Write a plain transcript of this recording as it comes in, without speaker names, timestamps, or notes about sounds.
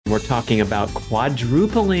We're talking about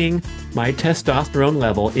quadrupling my testosterone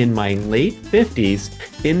level in my late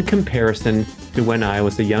 50s in comparison to when I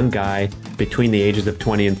was a young guy between the ages of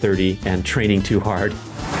 20 and 30 and training too hard.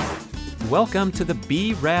 Welcome to the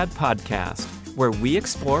Be Rad podcast, where we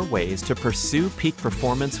explore ways to pursue peak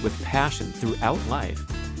performance with passion throughout life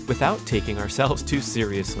without taking ourselves too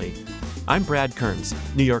seriously. I'm Brad Kearns,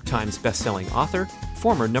 New York Times bestselling author,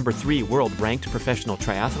 former #3 world-ranked professional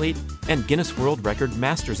triathlete, and Guinness World Record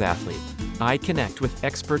Masters athlete. I connect with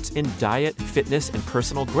experts in diet, fitness, and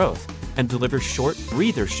personal growth, and deliver short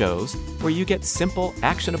breather shows where you get simple,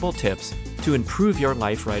 actionable tips to improve your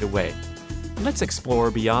life right away. Let's explore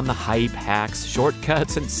beyond the hype, hacks,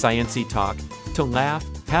 shortcuts, and sciencey talk to laugh,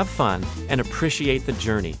 have fun, and appreciate the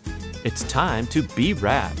journey. It's time to be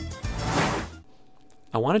rad.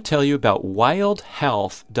 I want to tell you about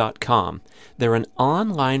wildhealth.com. They're an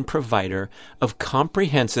online provider of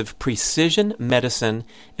comprehensive precision medicine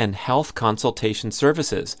and health consultation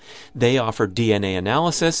services. They offer DNA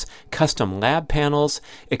analysis, custom lab panels,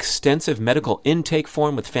 extensive medical intake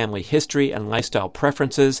form with family history and lifestyle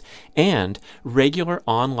preferences, and regular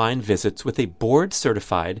online visits with a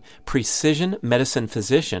board-certified precision medicine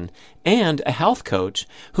physician and a health coach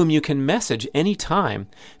whom you can message anytime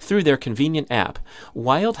through their convenient app.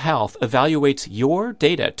 Wild Health evaluates your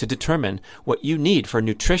data to determine what you need for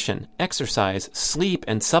nutrition, exercise, sleep,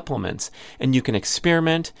 and supplements, and you can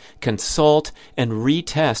experiment, consult, and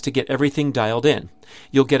retest to get everything dialed in.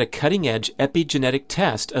 You'll get a cutting-edge epigenetic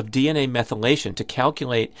test of DNA methylation to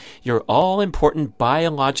calculate your all-important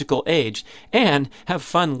biological age and have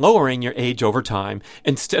fun lowering your age over time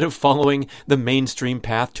instead of following the mainstream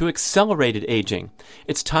path to accelerated aging.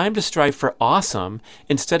 It's time to strive for awesome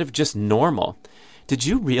instead of just normal. Did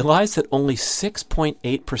you realize that only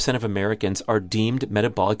 6.8% of Americans are deemed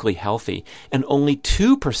metabolically healthy and only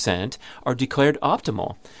 2% are declared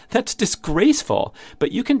optimal? That's disgraceful,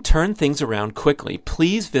 but you can turn things around quickly.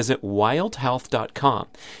 Please visit wildhealth.com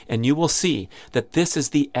and you will see that this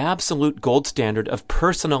is the absolute gold standard of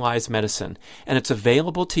personalized medicine, and it's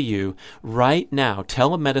available to you right now.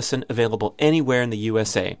 Telemedicine available anywhere in the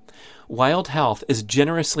USA. Wild Health is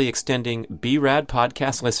generously extending B-Rad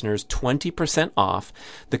podcast listeners 20% off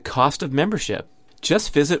the cost of membership.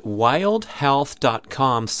 Just visit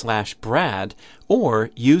wildhealth.com/Brad or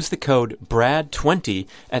use the code BRAD20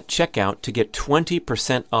 at checkout to get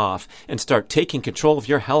 20% off and start taking control of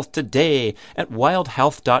your health today at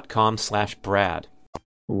wildhealth.com/Brad.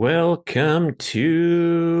 Welcome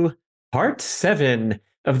to part 7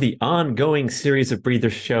 of the ongoing series of breather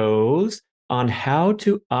shows on how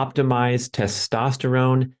to optimize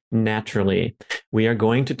testosterone naturally. We are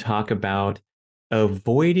going to talk about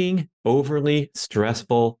avoiding overly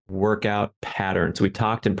stressful workout patterns. We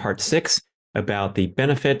talked in part 6 about the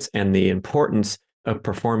benefits and the importance of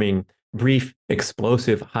performing brief,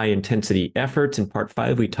 explosive, high-intensity efforts. In part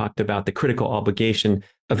 5, we talked about the critical obligation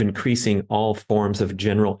of increasing all forms of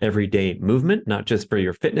general everyday movement, not just for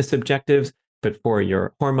your fitness objectives, but for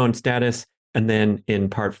your hormone status. And then in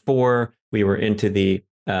part 4, we were into the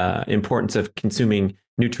importance of consuming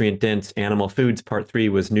nutrient-dense animal foods. Part 3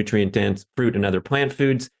 was nutrient-dense fruit and other plant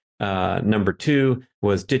foods. Number 2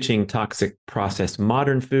 was ditching toxic processed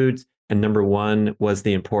modern foods. And number 1 was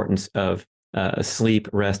the importance of sleep,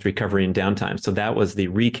 rest, recovery, and downtime. So that was the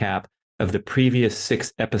recap of the previous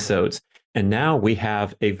 6 episodes. And now we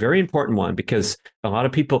have a very important one because a lot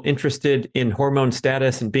of people interested in hormone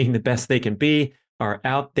status and being the best they can be are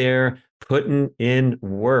out there putting in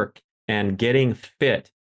work and getting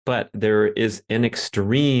fit, but there is an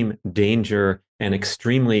extreme danger and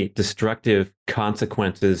extremely destructive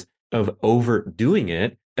consequences of overdoing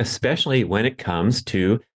it, especially when it comes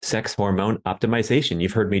to sex hormone optimization.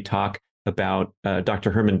 You've heard me talk about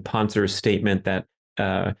Dr. Herman Pontzer's statement that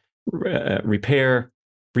repair,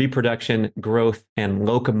 reproduction, growth, and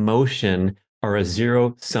locomotion are a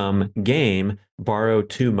zero-sum game. Borrow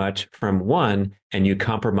too much from one and you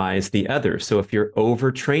compromise the other. So if you're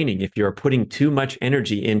overtraining, if you're putting too much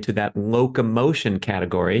energy into that locomotion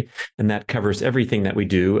category, and that covers everything that we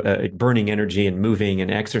do, burning energy and moving and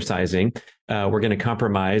exercising, we're going to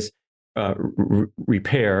compromise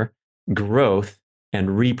repair, growth,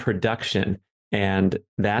 and reproduction. And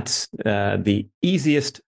that's the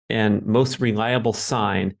easiest and most reliable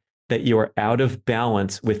sign that you are out of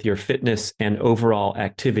balance with your fitness and overall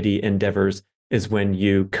activity endeavors is when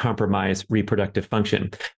you compromise reproductive function.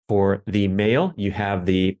 For the male, you have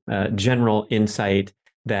the general insight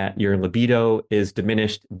that your libido is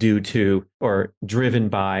diminished due to or driven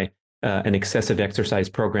by an excessive exercise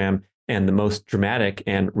program. And the most dramatic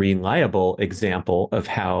and reliable example of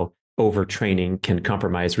how overtraining can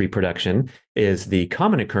compromise reproduction is the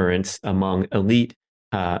common occurrence among elite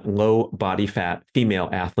low body fat female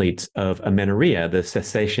athletes of amenorrhea, the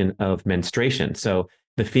cessation of menstruation. So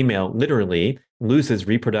the female literally loses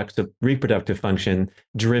reproductive function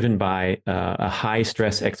driven by a high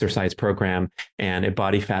stress exercise program and a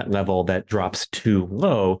body fat level that drops too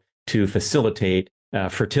low to facilitate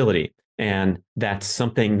fertility. And that's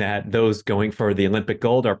something that those going for the Olympic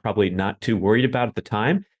gold are probably not too worried about at the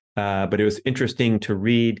time. But it was interesting to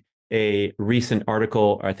read a recent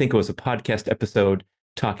article, or I think it was a podcast episode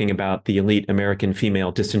talking about the elite American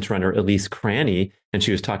female distance runner, Elise Cranny. And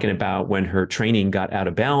she was talking about when her training got out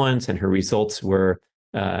of balance and her results were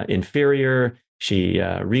inferior. She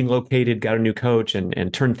relocated, got a new coach,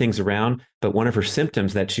 and turned things around. But one of her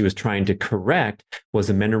symptoms that she was trying to correct was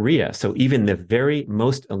amenorrhea. So even the very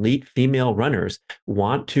most elite female runners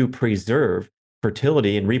want to preserve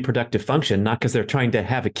fertility and reproductive function, not because they're trying to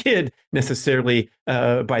have a kid necessarily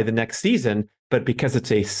by the next season, but because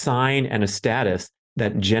it's a sign and a status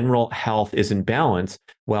that general health is in balance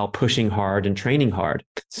while pushing hard and training hard.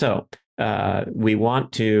 So we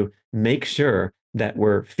want to make sure that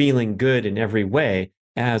we're feeling good in every way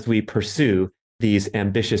as we pursue these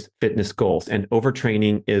ambitious fitness goals. And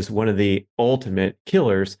overtraining is one of the ultimate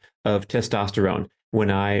killers of testosterone.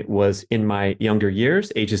 When I was in my younger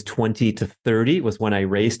years, ages 20 to 30 was when I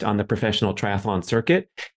raced on the professional triathlon circuit.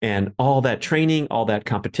 And all that training, all that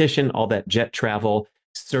competition, all that jet travel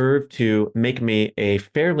served to make me a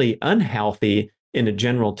fairly unhealthy, in a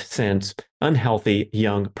general sense, unhealthy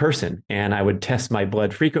young person. And I would test my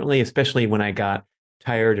blood frequently, especially when I got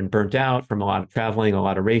tired and burnt out from a lot of traveling, a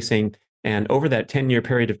lot of racing. And over that 10-year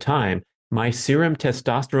period of time, my serum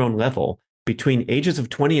testosterone level between ages of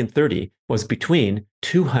 20 and 30 was between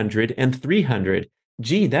 200 and 300.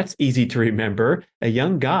 Gee, that's easy to remember. A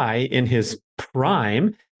young guy in his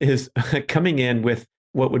prime is coming in with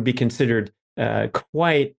what would be considered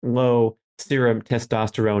quite low serum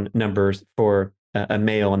testosterone numbers for a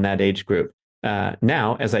male in that age group.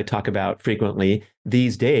 Now, as I talk about frequently,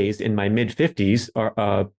 these days in my mid 50s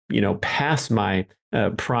are, past my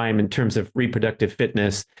prime in terms of reproductive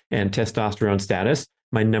fitness and testosterone status.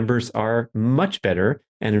 My numbers are much better.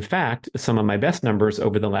 And in fact, some of my best numbers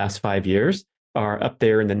over the last 5 years are up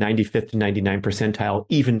there in the 95th to 99th percentile,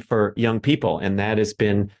 even for young people. And that has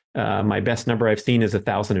been my best number I've seen is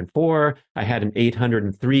 1,004. I had an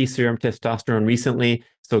 803 serum testosterone recently.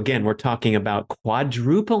 So again, we're talking about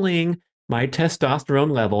quadrupling my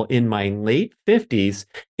testosterone level in my late 50s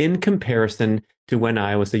in comparison to when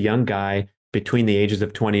I was a young guy between the ages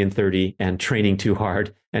of 20 and 30 and training too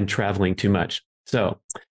hard and traveling too much. So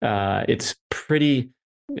it's pretty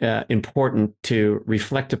important to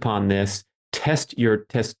reflect upon this. Test your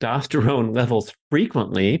testosterone levels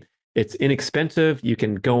frequently. It's inexpensive. You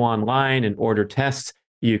can go online and order tests.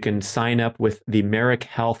 You can sign up with the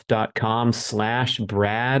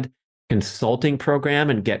merrickhealth.com/Brad consulting program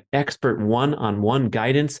and get expert one-on-one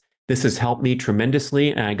guidance. This has helped me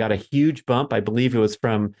tremendously. And I got a huge bump. I believe it was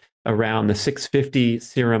from around the 650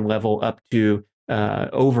 serum level up to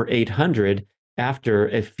over 800 after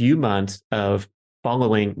a few months of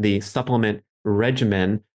following the supplement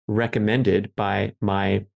regimen recommended by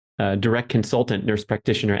my direct consultant, nurse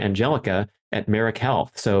practitioner Angelica at Merrick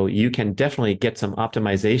Health. So you can definitely get some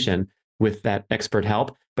optimization with that expert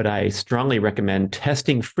help. But I strongly recommend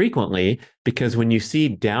testing frequently because when you see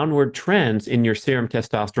downward trends in your serum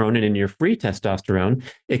testosterone and in your free testosterone,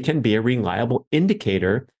 it can be a reliable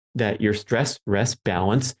indicator that your stress-rest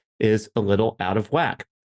balance is a little out of whack.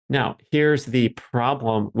 Now, here's the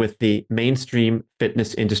problem with the mainstream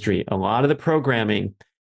fitness industry. A lot of the programming,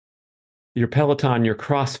 your Peloton, your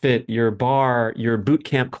CrossFit, your bar, your boot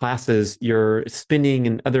camp classes, your spinning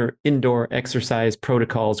and other indoor exercise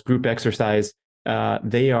protocols, group exercise,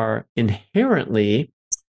 they are inherently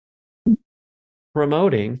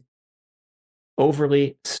promoting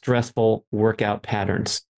overly stressful workout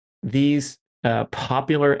patterns. These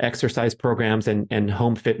popular exercise programs and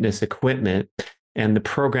home fitness equipment and the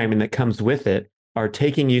programming that comes with it are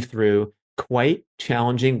taking you through quite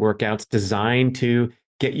challenging workouts designed to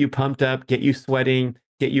get you pumped up, get you sweating,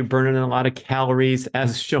 get you burning a lot of calories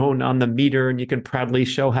as shown on the meter, and you can proudly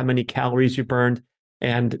show how many calories you burned.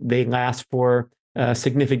 And they last for a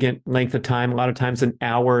significant length of time. A lot of times an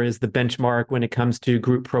hour is the benchmark when it comes to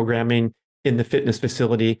group programming in the fitness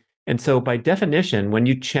facility. And so by definition, when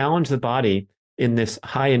you challenge the body in this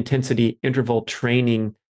high intensity interval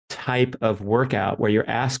training type of workout where you're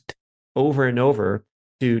asked over and over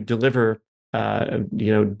to deliver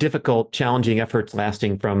difficult, challenging efforts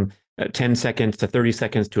lasting from 10 seconds to 30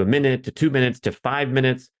 seconds to a minute to 2 minutes to 5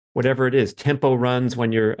 minutes, whatever it is, tempo runs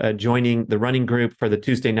when you're joining the running group for the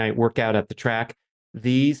Tuesday night workout at the track.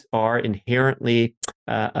 These are inherently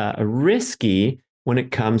risky when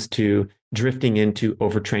it comes to drifting into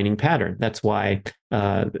overtraining pattern. That's why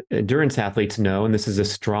endurance athletes know, and this is a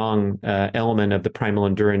strong element of the Primal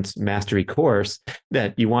Endurance Mastery course,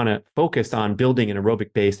 that you want to focus on building an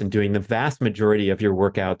aerobic base and doing the vast majority of your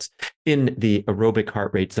workouts in the aerobic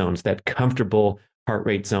heart rate zones, that comfortable heart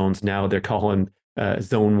rate zones. Now they're calling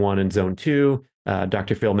zone 1 and zone 2.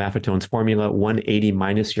 Dr. Phil Maffetone's formula, 180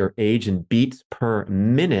 minus your age in beats per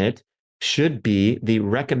minute, should be the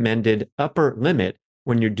recommended upper limit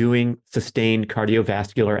when you're doing sustained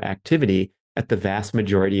cardiovascular activity at the vast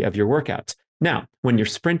majority of your workouts. Now, when you're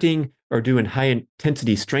sprinting or doing high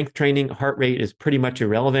intensity strength training, heart rate is pretty much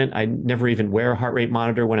irrelevant. I never even wear a heart rate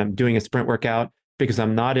monitor when I'm doing a sprint workout because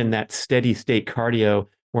I'm not in that steady state cardio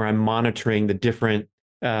where I'm monitoring the different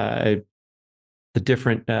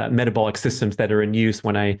metabolic systems that are in use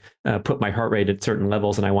when I put my heart rate at certain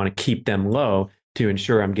levels, and I want to keep them low to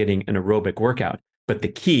ensure I'm getting an aerobic workout. But the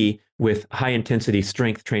key with high intensity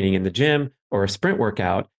strength training in the gym or a sprint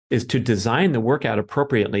workout is to design the workout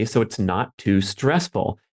appropriately so it's not too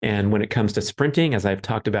stressful. And when it comes to sprinting, as I've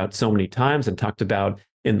talked about so many times and talked about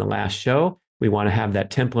in the last show, we want to have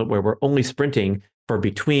that template where we're only sprinting for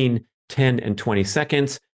between 10 and 20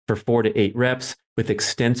 seconds for 4 to 8 reps with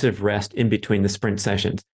extensive rest in between the sprint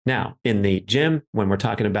sessions. Now, in the gym, when we're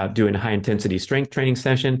talking about doing a high intensity strength training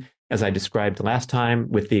session, as I described last time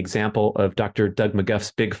with the example of Dr. Doug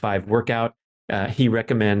McGuff's Big 5 workout, he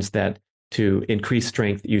recommends that to increase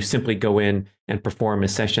strength, you simply go in and perform a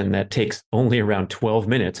session that takes only around 12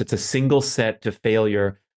 minutes. It's a single set to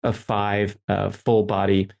failure of 5 full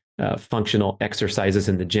body functional exercises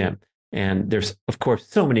in the gym. And there's, of course,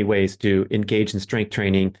 so many ways to engage in strength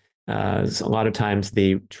training. A lot of times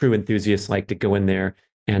the true enthusiasts like to go in there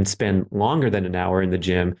and spend longer than an hour in the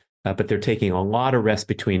gym, but they're taking a lot of rest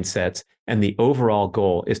between sets. And the overall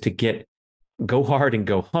goal is to go hard and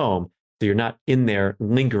go home. So you're not in there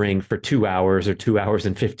lingering for 2 hours or 2 hours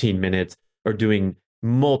and 15 minutes or doing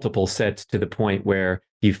multiple sets to the point where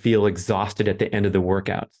you feel exhausted at the end of the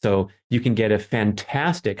workout. So you can get a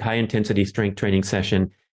fantastic high intensity strength training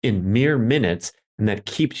session in mere minutes, and that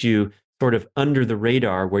keeps you sort of under the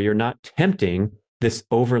radar where you're not tempting this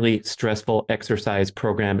overly stressful exercise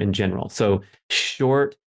program in general. So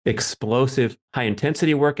short, explosive, high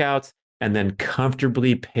intensity workouts, and then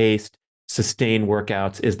comfortably paced, sustained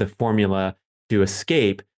workouts is the formula to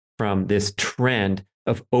escape from this trend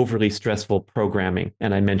of overly stressful programming.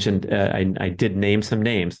 And I mentioned, I did name some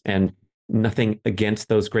names, and nothing against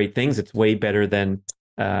those great things. It's way better than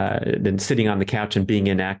sitting on the couch and being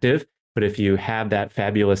inactive. But if you have that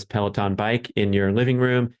fabulous Peloton bike in your living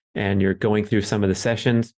room and you're going through some of the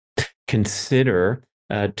sessions, consider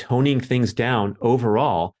toning things down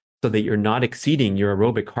overall so that you're not exceeding your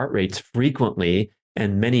aerobic heart rates frequently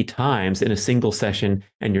and many times in a single session,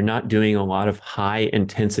 and you're not doing a lot of high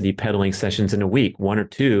intensity pedaling sessions in a week. 1 or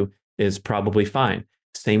 2 is probably fine.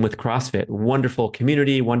 Same with CrossFit. Wonderful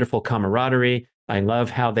community, wonderful camaraderie. I love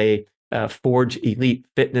how they forge elite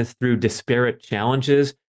fitness through disparate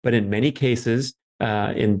challenges. But in many cases,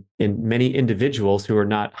 in many individuals who are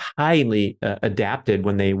not highly adapted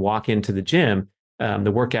when they walk into the gym,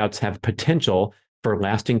 the workouts have potential for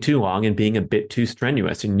lasting too long and being a bit too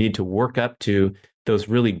strenuous. You need to work up to those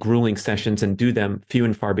really grueling sessions and do them few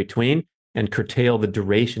and far between, and curtail the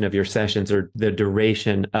duration of your sessions or the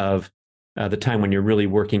duration of the time when you're really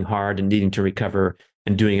working hard and needing to recover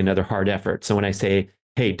and doing another hard effort. So when I say,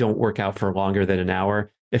 hey, don't work out for longer than an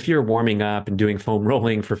hour, if you're warming up and doing foam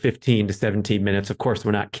rolling for 15 to 17 minutes, of course,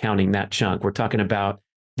 we're not counting that chunk. We're talking about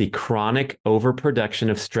the chronic overproduction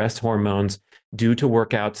of stress hormones due to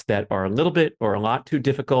workouts that are a little bit or a lot too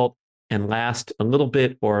difficult and last a little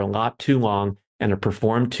bit or a lot too long and are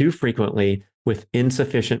performed too frequently with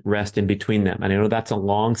insufficient rest in between them. And I know that's a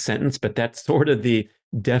long sentence, but that's sort of the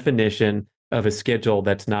definition of a schedule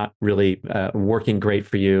that's not really working great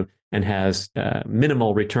for you and has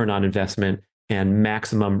minimal return on investment and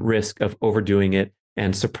maximum risk of overdoing it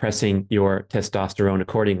and suppressing your testosterone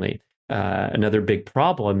accordingly. Another big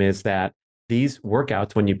problem is that these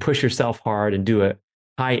workouts, when you push yourself hard and do a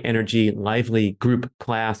high energy, lively group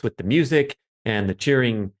class with the music and the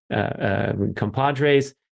cheering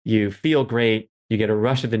compadres, you feel great. You get a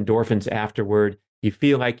rush of endorphins afterward. You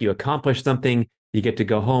feel like you accomplished something. You get to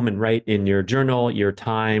go home and write in your journal your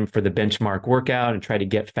time for the benchmark workout and try to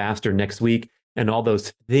get faster next week. And all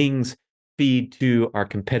those things feed to our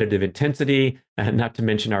competitive intensity, and not to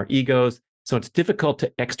mention our egos. So it's difficult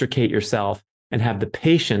to extricate yourself and have the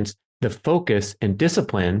patience, the focus, and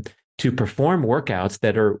discipline to perform workouts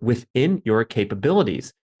that are within your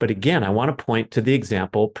capabilities. But again, I want to point to the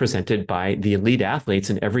example presented by the elite athletes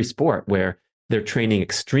in every sport where they're training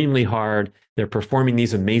extremely hard. They're performing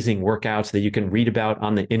these amazing workouts that you can read about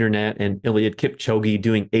on the internet, and Eliud Kipchoge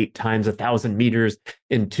doing 8 times 1,000 meters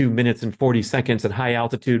in 2 minutes and 40 seconds at high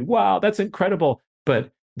altitude. Wow, that's incredible. But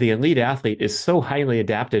the elite athlete is so highly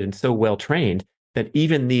adapted and so well trained that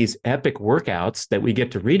even these epic workouts that we get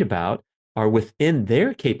to read about are within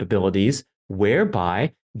their capabilities,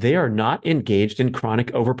 whereby they are not engaged in chronic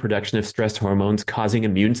overproduction of stress hormones causing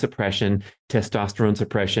immune suppression, testosterone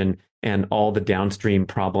suppression, and all the downstream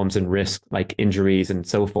problems and risks like injuries and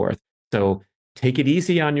so forth. So take it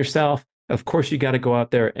easy on yourself. Of course, you got to go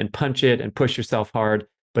out there and punch it and push yourself hard,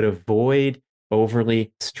 but avoid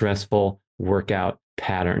overly stressful workout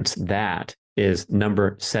patterns. That is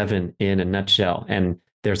number 7 in a nutshell. And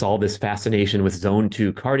there's all this fascination with zone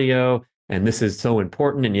 2 cardio, and this is so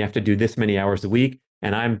important, and you have to do this many hours a week.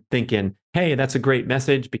 And I'm thinking, hey, that's a great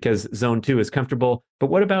message because zone 2 is comfortable. But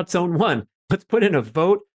what about zone 1? Let's put in a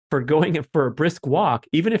vote for going for a brisk walk.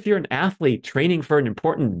 Even if you're an athlete training for an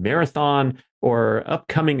important marathon or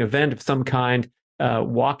upcoming event of some kind,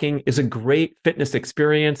 walking is a great fitness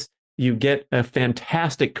experience. You get a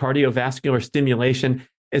fantastic cardiovascular stimulation.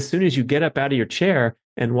 As soon as you get up out of your chair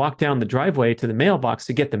and walk down the driveway to the mailbox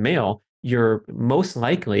to get the mail, you're most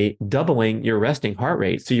likely doubling your resting heart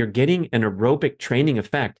rate. So you're getting an aerobic training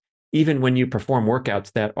effect, even when you perform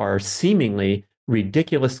workouts that are seemingly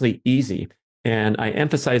ridiculously easy. And I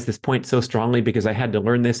emphasize this point so strongly because I had to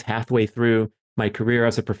learn this halfway through my career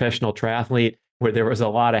as a professional triathlete, where there was a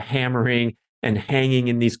lot of hammering and hanging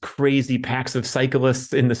in these crazy packs of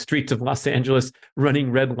cyclists in the streets of Los Angeles,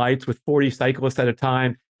 running red lights with 40 cyclists at a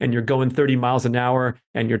time. And you're going 30 miles an hour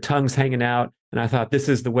and your tongue's hanging out. And I thought, this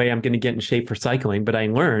is the way I'm going to get in shape for cycling. But I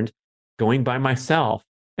learned going by myself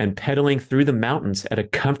and pedaling through the mountains at a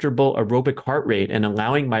comfortable aerobic heart rate and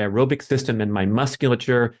allowing my aerobic system and my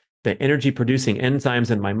musculature, the energy producing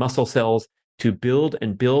enzymes in my muscle cells to build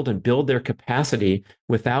and build and build their capacity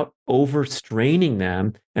without overstraining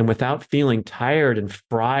them and without feeling tired and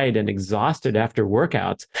fried and exhausted after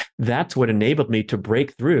workouts. That's what enabled me to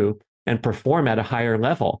break through and perform at a higher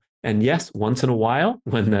level. And yes, once in a while,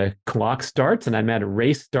 when the clock starts and I'm at a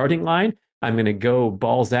race starting line, I'm going to go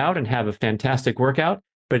balls out and have a fantastic workout,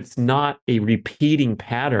 but it's not a repeating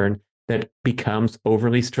pattern that becomes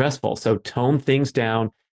overly stressful. So tone things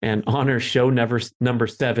down and honor show number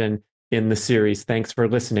 7 in the series. Thanks for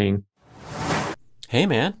listening. Hey,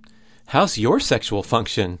 man, how's your sexual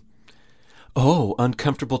function? Oh,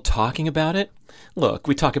 uncomfortable talking about it? Look,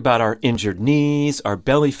 we talk about our injured knees, our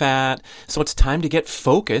belly fat, so it's time to get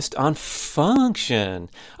focused on function.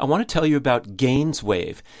 I want to tell you about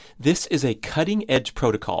GainsWave. This is a cutting-edge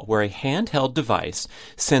protocol where a handheld device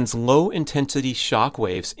sends low-intensity shock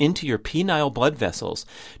waves into your penile blood vessels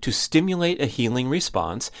to stimulate a healing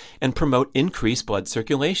response and promote increased blood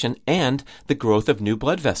circulation and the growth of new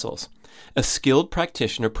blood vessels. A skilled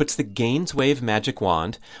practitioner puts the GainsWave magic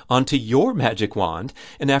wand onto your magic wand,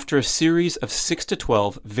 and after a series of 6 to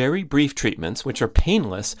 12 very brief treatments, which are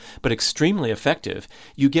painless but extremely effective,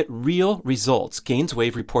 you get real results.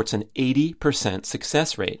 GainsWave reports an 80%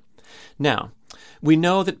 success rate. Now, we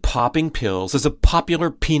know that popping pills is a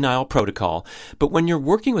popular penile protocol, but when you're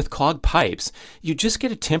working with clogged pipes, you just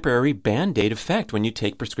get a temporary Band-Aid effect when you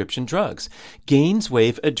take prescription drugs.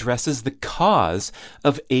 GainsWave addresses the cause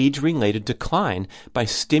of age-related decline by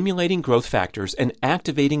stimulating growth factors and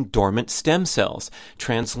activating dormant stem cells.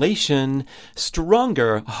 Translation: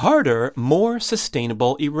 stronger, harder, more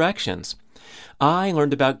sustainable erections. I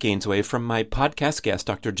learned about GainsWave from my podcast guest,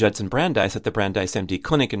 Dr. Judson Brandeis at the Brandeis MD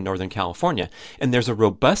Clinic in Northern California, and there's a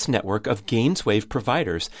robust network of GainsWave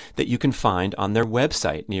providers that you can find on their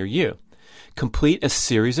website near you. Complete a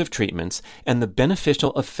series of treatments, and the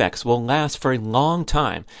beneficial effects will last for a long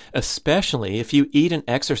time, especially if you eat and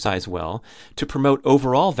exercise well to promote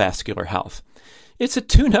overall vascular health. It's a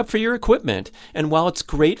tune-up for your equipment, and while it's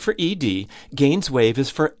great for ED, GainsWave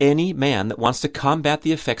is for any man that wants to combat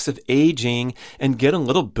the effects of aging and get a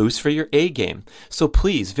little boost for your A-game. So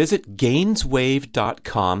please visit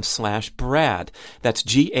gainswave.com/Brad. That's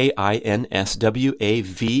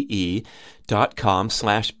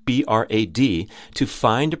GAINSWAVE.com/BRAD to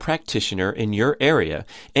find a practitioner in your area,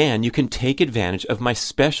 and you can take advantage of my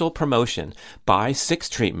special promotion. Buy 6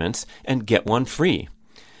 treatments and get 1 free.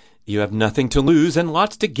 You have nothing to lose and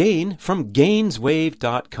lots to gain from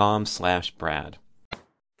gainswave.com/Brad.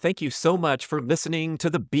 Thank you so much for listening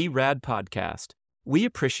to the B-Rad podcast. We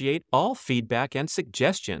appreciate all feedback and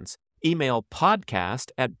suggestions. Email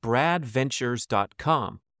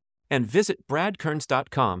podcast@bradventures.com and visit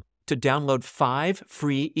bradkearns.com to download 5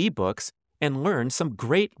 free ebooks and learn some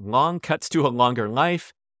great long cuts to a longer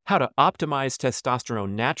life, how to optimize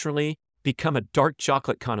testosterone naturally, become a dark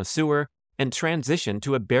chocolate connoisseur, and transition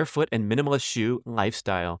to a barefoot and minimalist shoe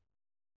lifestyle.